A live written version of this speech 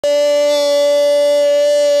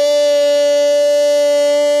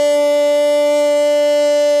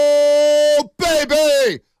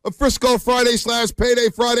a Frisco Friday / Payday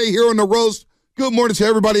Friday here on the Roast. Good morning to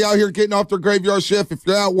everybody out here getting off their graveyard shift. If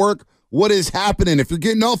you're at work, what is happening? If you're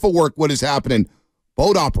getting off of work, what is happening?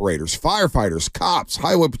 Boat operators, firefighters, cops,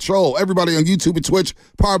 highway patrol, everybody on YouTube and Twitch,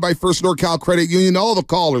 powered by First NorCal Credit Union, all the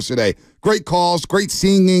callers today. Great calls, great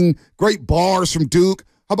singing, great bars from Duke.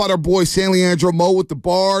 How about our boy San Leandro Mo with the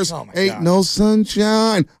bars? Oh, my Ain't God. no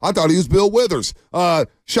sunshine. I thought he was Bill Withers. Shout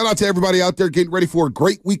out to everybody out there getting ready for a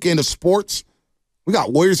great weekend of sports. We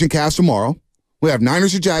got Warriors and Cavs tomorrow. We have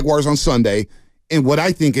Niners and Jaguars on Sunday, and what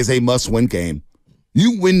I think is a must-win game.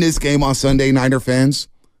 You win this game on Sunday, Niner fans,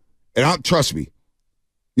 and trust me,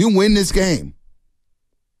 you win this game,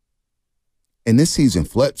 and this season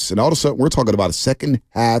flips, and all of a sudden we're talking about a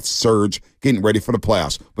second-half surge getting ready for the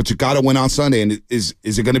playoffs. But you got to win on Sunday, and is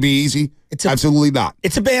it going to be easy? Absolutely not.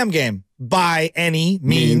 It's a BAM game by any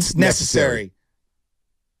means necessary.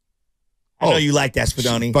 I know you like that,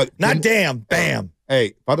 Spadoni. But not damn, bam.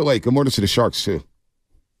 Hey, by the way, good morning to the Sharks, too.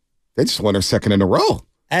 They just won their second in a row.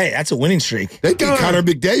 Hey, that's a winning streak. They beat Connor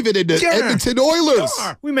McDavid and the Edmonton Oilers.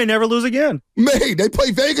 We may never lose again. They play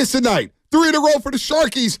Vegas tonight. 3 in a row for the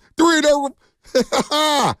Sharkies. 3 in a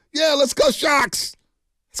row. Yeah, let's go Sharks.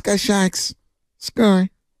 Let's go Sharks. Score.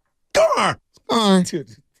 Score. Score.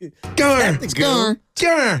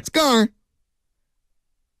 Score. Score.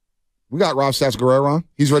 We got Rob Stats Guerrera on.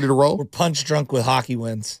 He's ready to roll. We're punch drunk with hockey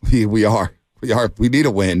wins. We are. We need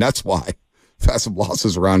a win. That's why. We've had some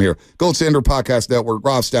losses around here. Gold Standard Podcast Network,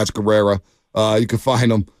 Rob Stats Guerrera. You can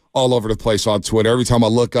find him all over the place on Twitter. Every time I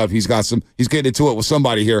look up, he's getting into it with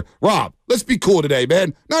somebody here. Rob, let's be cool today,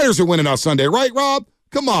 man. Niners are winning on Sunday, right, Rob?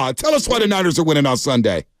 Come on. Tell us why the Niners are winning on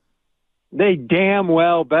Sunday. They damn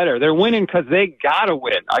well better. They're winning because they got to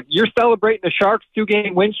win. You're celebrating the Sharks'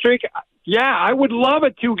 2-game win streak? Yeah, I would love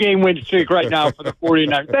a 2-game win streak right now for the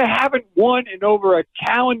 49ers. They haven't won in over a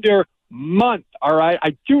calendar month, all right?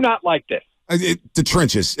 I do not like this. The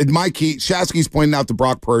trenches. My key, Shasky's pointing out to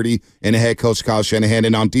Brock Purdy and the head coach Kyle Shanahan,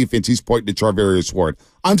 and on defense, he's pointing to Charvarius Ward.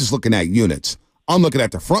 I'm just looking at units. I'm looking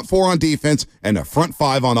at the front 4 on defense and the front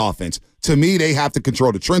 5 on offense. To me, they have to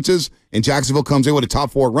control the trenches, and Jacksonville comes in with a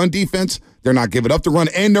top 4 run defense. They're not giving up the run,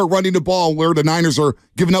 and they're running the ball where the Niners are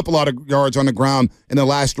giving up a lot of yards on the ground in the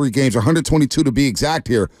last 3 games, 122 to be exact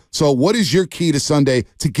here. So what is your key to Sunday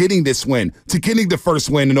to getting this win, to getting the first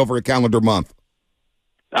win in over a calendar month?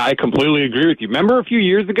 I completely agree with you. Remember a few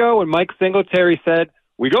years ago when Mike Singletary said,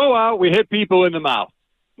 we go out, we hit people in the mouth.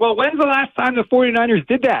 Well, when's the last time the 49ers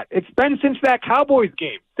did that? It's been since that Cowboys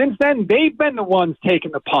game. Since then, they've been the ones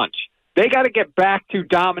taking the punch. They got to get back to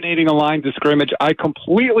dominating the lines of scrimmage. I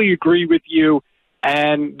completely agree with you.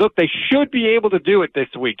 And, look, they should be able to do it this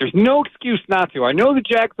week. There's no excuse not to. I know the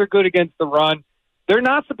Jags are good against the run. They're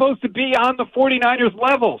not supposed to be on the 49ers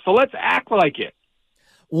level, so let's act like it.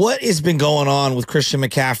 What has been going on with Christian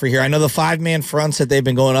McCaffrey here? I know the 5-man fronts that they've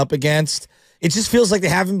been going up against. It just feels like they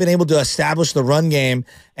haven't been able to establish the run game,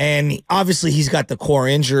 and obviously he's got the core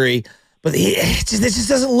injury, but it just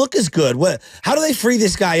doesn't look as good. How do they free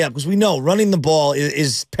this guy up? Because we know running the ball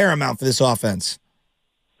is paramount for this offense.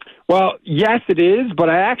 Well, yes, it is, but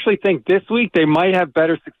I actually think this week they might have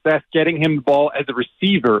better success getting him the ball as a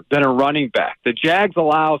receiver than a running back. The Jags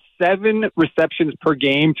allow 7 receptions per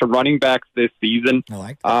game to running backs this season. I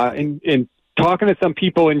like that. In talking to some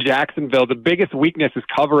people in Jacksonville, the biggest weakness is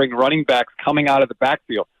covering running backs coming out of the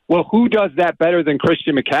backfield. Well, who does that better than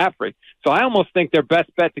Christian McCaffrey? So I almost think their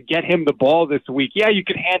best bet to get him the ball this week, yeah, you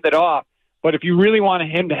can hand it off, but if you really want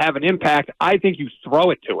him to have an impact, I think you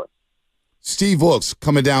throw it to him. Steve Wilkes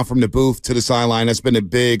coming down from the booth to the sideline. That's been a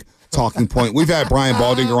big talking point. We've had Brian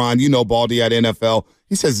Baldinger on. You know Baldy at NFL.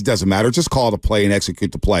 He says it doesn't matter. Just call the play and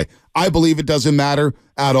execute the play. I believe it doesn't matter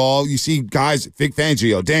at all. You see guys, Vic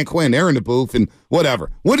Fangio, Dan Quinn, they're in the booth and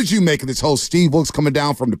whatever. What did you make of this whole Steve Wilkes coming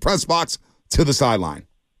down from the press box to the sideline?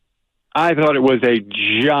 I thought it was a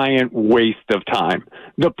giant waste of time.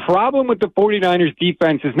 The problem with the 49ers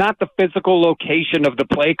defense is not the physical location of the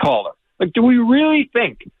play caller. Like, do we really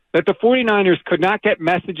think that the 49ers could not get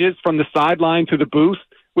messages from the sideline to the booth?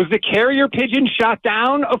 Was the carrier pigeon shot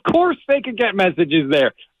down? Of course they could get messages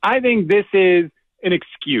there. I think this is an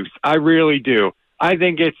excuse. I really do. I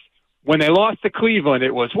think it's when they lost to Cleveland,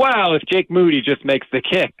 it was, well, if Jake Moody just makes the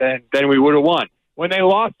kick, then we would have won. When they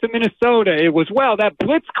lost to Minnesota, it was, well, that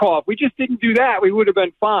blitz call, if we just didn't do that, we would have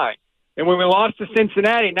been fine. And when we lost to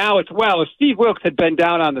Cincinnati, now it's, well, if Steve Wilkes had been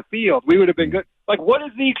down on the field, we would have been good. Like, what is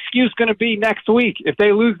the excuse going to be next week if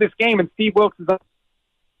they lose this game and Steve Wilkes is up?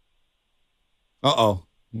 Uh-oh.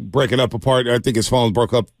 Breaking up apart. I think his phone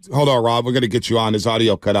broke up. Hold on, Rob. We're going to get you on. His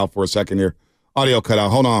audio cut out for a second here. Audio cut out.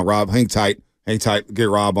 Hold on, Rob. Hang tight. Hang tight. Get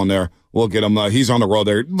Rob on there. We'll get him. He's on the road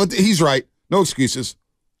there. But he's right. No excuses.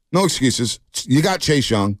 No excuses. You got Chase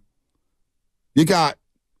Young. You got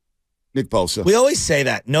Nick Bosa. We always say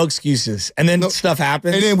that. No excuses. And then stuff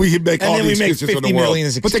happens. And then we make all the excuses for the world.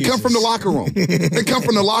 But they come from the locker room. They come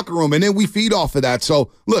from the locker room, and then we feed off of that.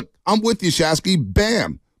 So, look, I'm with you, Shasky.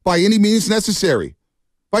 Bam. By any means necessary.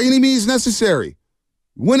 By any means necessary.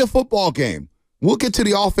 Win a football game. We'll get to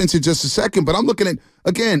the offense in just a second, but I'm looking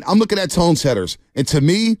at tone setters. And to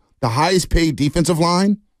me, the highest paid defensive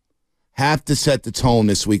line have to set the tone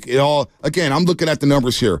this week. I'm looking at the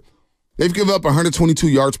numbers here. They've given up 122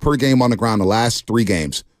 yards per game on the ground the last 3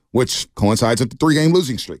 games, which coincides with the 3-game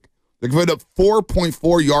losing streak. They're giving up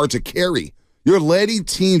 4.4 yards a carry. You're allowing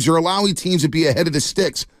teams to be ahead of the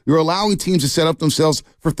sticks. You're allowing teams to set up themselves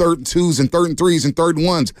for 3rd and 2s and 3rd and 3s and 3rd and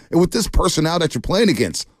 1s. And with this personnel that you're playing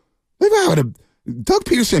against, Doug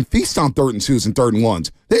Peterson feasts on 3rd and 2s and 3rd and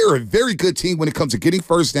 1s. They are a very good team when it comes to getting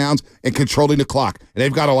first downs and controlling the clock. And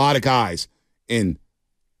they've got a lot of guys in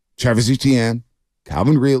Travis Etienne,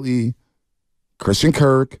 Calvin Ridley, Christian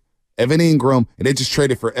Kirk, Evan Ingram, and they just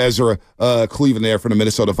traded for Ezra Cleveland there for the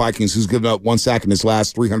Minnesota Vikings, who's given up 1 sack in his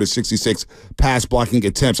last 366 pass blocking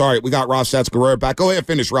attempts. All right, we got Rob Stats Guerrera back. Go ahead,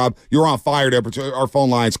 finish, Rob. You're on fire there, but our phone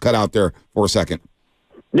line's cut out there for a second.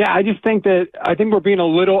 Yeah, I think we're being a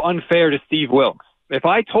little unfair to Steve Wilks. If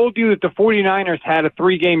I told you that the 49ers had a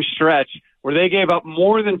 3-game stretch where they gave up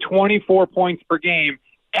more than 24 points per game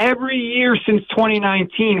every year since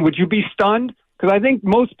 2019, would you be stunned? Because I think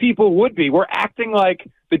most people would be. We're acting like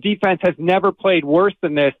the defense has never played worse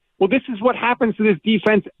than this. Well, this is what happens to this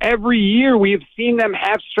defense every year. We have seen them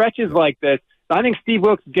have stretches like this. I think Steve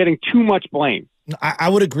Wilks is getting too much blame. I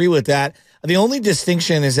would agree with that. The only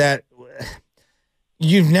distinction is that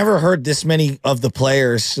you've never heard this many of the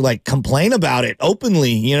players complain about it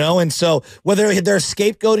openly, and so whether they're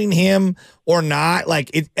scapegoating him or not,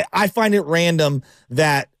 I find it random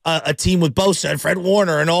that a team with Bosa and Fred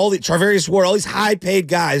Warner and all the Charvarius Ward, all these high-paid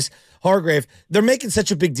guys, Hargrave, they're making such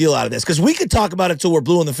a big deal out of this because we could talk about it till we're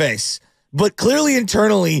blue in the face. But clearly,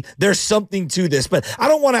 internally, there's something to this. But I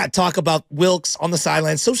don't want to talk about Wilks on the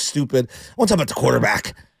sidelines. So stupid. I want to talk about the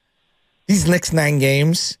quarterback. These next 9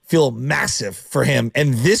 games feel massive for him.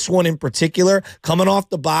 And this one in particular, coming off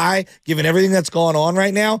the bye, given everything that's going on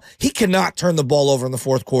right now, he cannot turn the ball over in the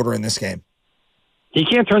 4th quarter in this game. He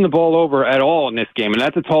can't turn the ball over at all in this game, and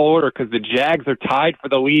that's a tall order because the Jags are tied for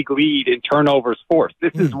the league lead in turnovers forced.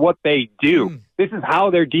 This is what they do. This is how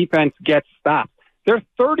their defense gets stopped. They're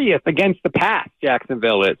 30th against the pass,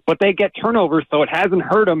 Jacksonville is, but they get turnovers, so it hasn't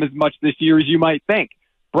hurt them as much this year as you might think.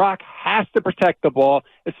 Brock has to protect the ball,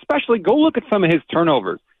 especially go look at some of his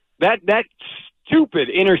turnovers. That stupid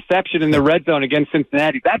interception in the red zone against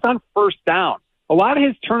Cincinnati, that's on 1st down. A lot of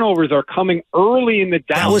his turnovers are coming early in the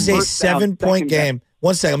down. That was a 7-point game.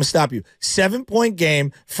 1 second, I'm going to stop you. 7-point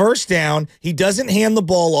game, 1st down. He doesn't hand the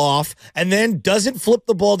ball off and then doesn't flip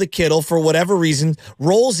the ball to Kittle for whatever reason,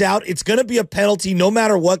 rolls out. It's going to be a penalty no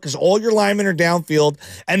matter what because all your linemen are downfield,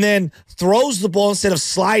 and then throws the ball instead of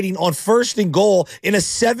sliding on 1st and goal in a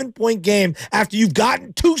 7-point game after you've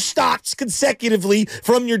gotten 2 stops consecutively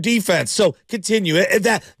from your defense. So continue.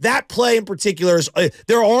 That play in particular,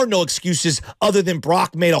 there are no excuses other than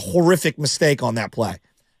Brock made a horrific mistake on that play.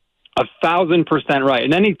 1,000% right.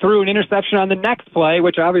 And then he threw an interception on the next play,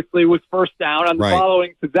 which obviously was 1st down on the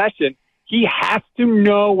following possession. He has to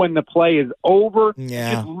know when the play is over.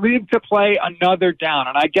 Yeah. Just live to play another down.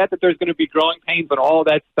 And I get that there's going to be growing pains and all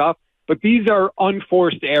that stuff, but these are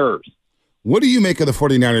unforced errors. What do you make of the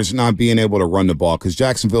 49ers not being able to run the ball? Because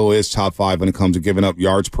Jacksonville is top 5 when it comes to giving up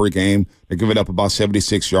yards per game. They're giving up about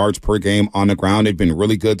 76 yards per game on the ground. They've been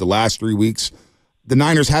really good the last 3 weeks. The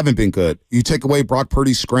Niners haven't been good. You take away Brock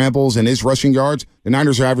Purdy's scrambles and his rushing yards, the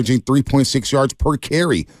Niners are averaging 3.6 yards per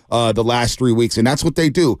carry the last 3 weeks, and that's what they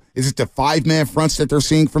do. Is it the 5-man fronts that they're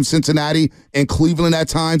seeing from Cincinnati and Cleveland at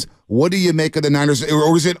times? What do you make of the Niners,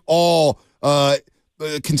 or is it all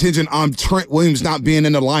contingent on Trent Williams not being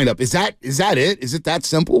in the lineup? Is that it? Is it that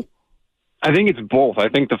simple? I think it's both. I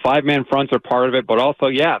think the 5-man fronts are part of it, but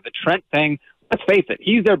also, the Trent thing, let's face it,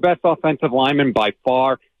 he's their best offensive lineman by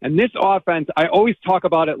far. And this offense, I always talk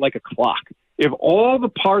about it like a clock. If all the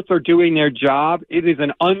parts are doing their job, it is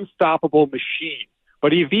an unstoppable machine.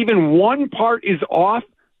 But if even one part is off,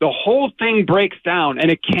 the whole thing breaks down and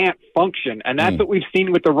it can't function. And that's what we've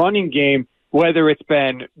seen with the running game, whether it's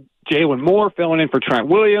been Jalen Moore filling in for Trent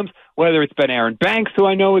Williams, whether it's been Aaron Banks, who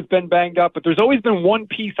I know has been banged up. But there's always been one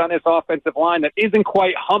piece on this offensive line that isn't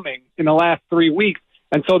quite humming in the last 3 weeks.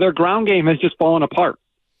 And so their ground game has just fallen apart.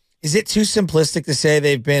 Is it too simplistic to say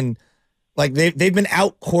they've been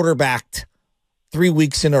out quarterbacked 3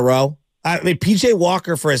 weeks in a row? I mean, PJ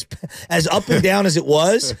Walker, for as up and down as it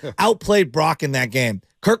was, outplayed Brock in that game.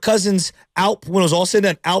 Kirk Cousins when it was all said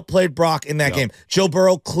and done, outplayed Brock in that game. Joe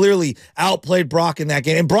Burrow clearly outplayed Brock in that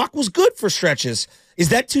game. And Brock was good for stretches. Is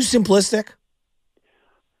that too simplistic?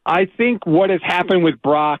 I think what has happened with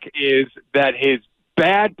Brock is that his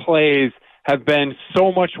bad plays have been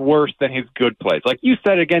so much worse than his good plays. Like you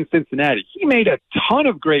said against Cincinnati, he made a ton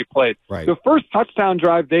of great plays. Right. The first touchdown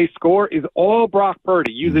drive they score is all Brock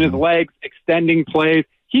Purdy, using his legs, extending plays.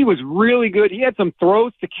 He was really good. He had some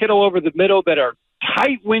throws to Kittle over the middle that are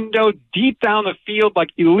tight window, deep down the field, like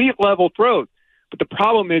elite-level throws. But the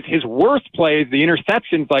problem is his worst plays, the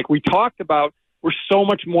interceptions like we talked about, were so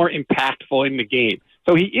much more impactful in the game.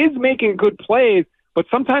 So he is making good plays, but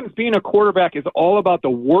sometimes being a quarterback is all about the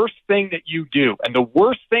worst thing that you do. And the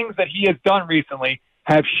worst things that he has done recently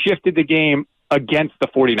have shifted the game against the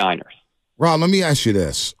 49ers. Rob, let me ask you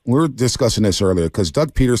this. We were discussing this earlier because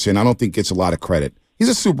Doug Peterson, I don't think gets a lot of credit. He's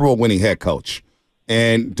a Super Bowl winning head coach.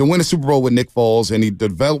 And to win a Super Bowl with Nick Foles and he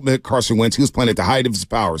developed Carson Wentz, he was playing at the height of his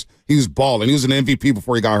powers. He was balling. He was an MVP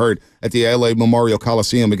before he got hurt at the L.A. Memorial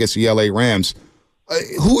Coliseum against the L.A. Rams.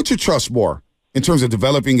 Who would you trust more in terms of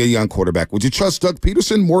developing a young quarterback? Would you trust Doug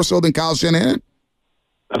Peterson more so than Kyle Shanahan?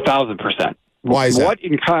 1,000%. Why is that?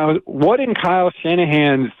 What in Kyle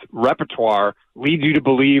Shanahan's repertoire leads you to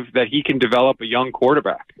believe that he can develop a young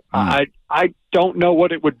quarterback? I don't know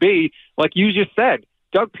what it would be. Like you just said,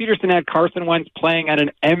 Doug Peterson had Carson Wentz playing at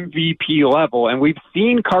an MVP level, and we've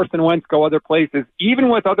seen Carson Wentz go other places, even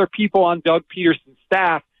with other people on Doug Peterson's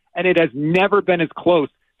staff, and it has never been as close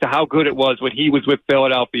to how good it was when he was with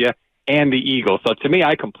Philadelphia and the Eagles. So to me,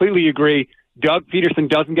 I completely agree. Doug Peterson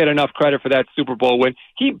doesn't get enough credit for that Super Bowl win.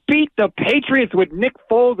 He beat the Patriots with Nick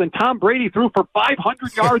Foles, and Tom Brady threw for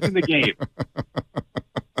 500 yards in the game.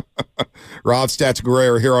 Rob Stats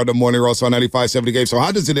Guerrera here on the Morning Roast on 95.7 The Game. So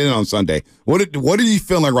how does it end on Sunday? What are you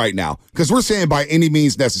feeling right now? Because we're saying by any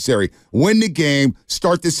means necessary, win the game,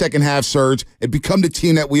 start the second half surge, and become the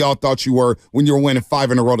team that we all thought you were when you were winning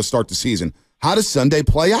 5 in a row to start the season. How does Sunday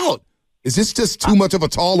play out? Is this just too much of a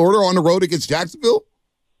tall order on the road against Jacksonville?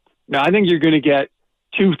 No, I think you're going to get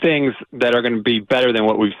two things that are going to be better than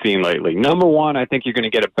what we've seen lately. Number one, I think you're going to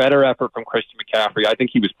get a better effort from Christian McCaffrey. I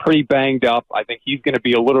think he was pretty banged up. I think he's going to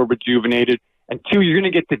be a little rejuvenated. And two, you're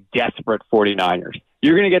going to get the desperate 49ers.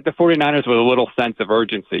 You're going to get the 49ers with a little sense of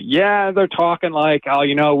urgency. Yeah, they're talking like,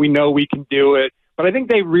 oh, we know we can do it. But I think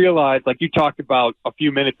they realize, like you talked about a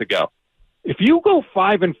few minutes ago, if you go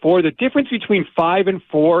 5-4, the difference between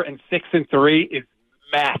 5-4 and 6-3 is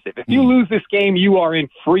massive. If you lose this game, you are in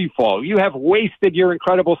free fall. You have wasted your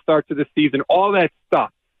incredible start to the season, all that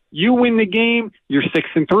stuff. You win the game, you're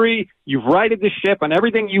 6-3, you've righted the ship, and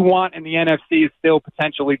everything you want in the NFC is still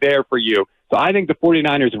potentially there for you. So I think the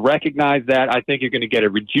 49ers recognize that. I think you're going to get a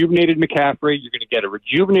rejuvenated McCaffrey. You're going to get a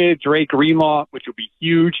rejuvenated Drake Greenlaw, which will be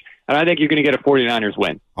huge. And I think you're going to get a 49ers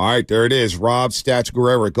win. All right, there it is. Rob Stats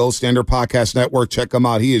Guerrera, Gold Standard Podcast Network. Check him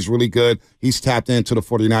out. He is really good. He's tapped into the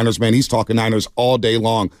 49ers, man. He's talking Niners all day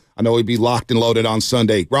long. I know he'd be locked and loaded on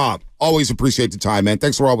Sunday. Rob, always appreciate the time, man.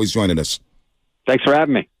 Thanks for always joining us. Thanks for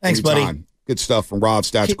having me. Thanks, Anytime. buddy. Good stuff from Rob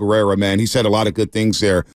Stats Guerrera, man. He said a lot of good things there.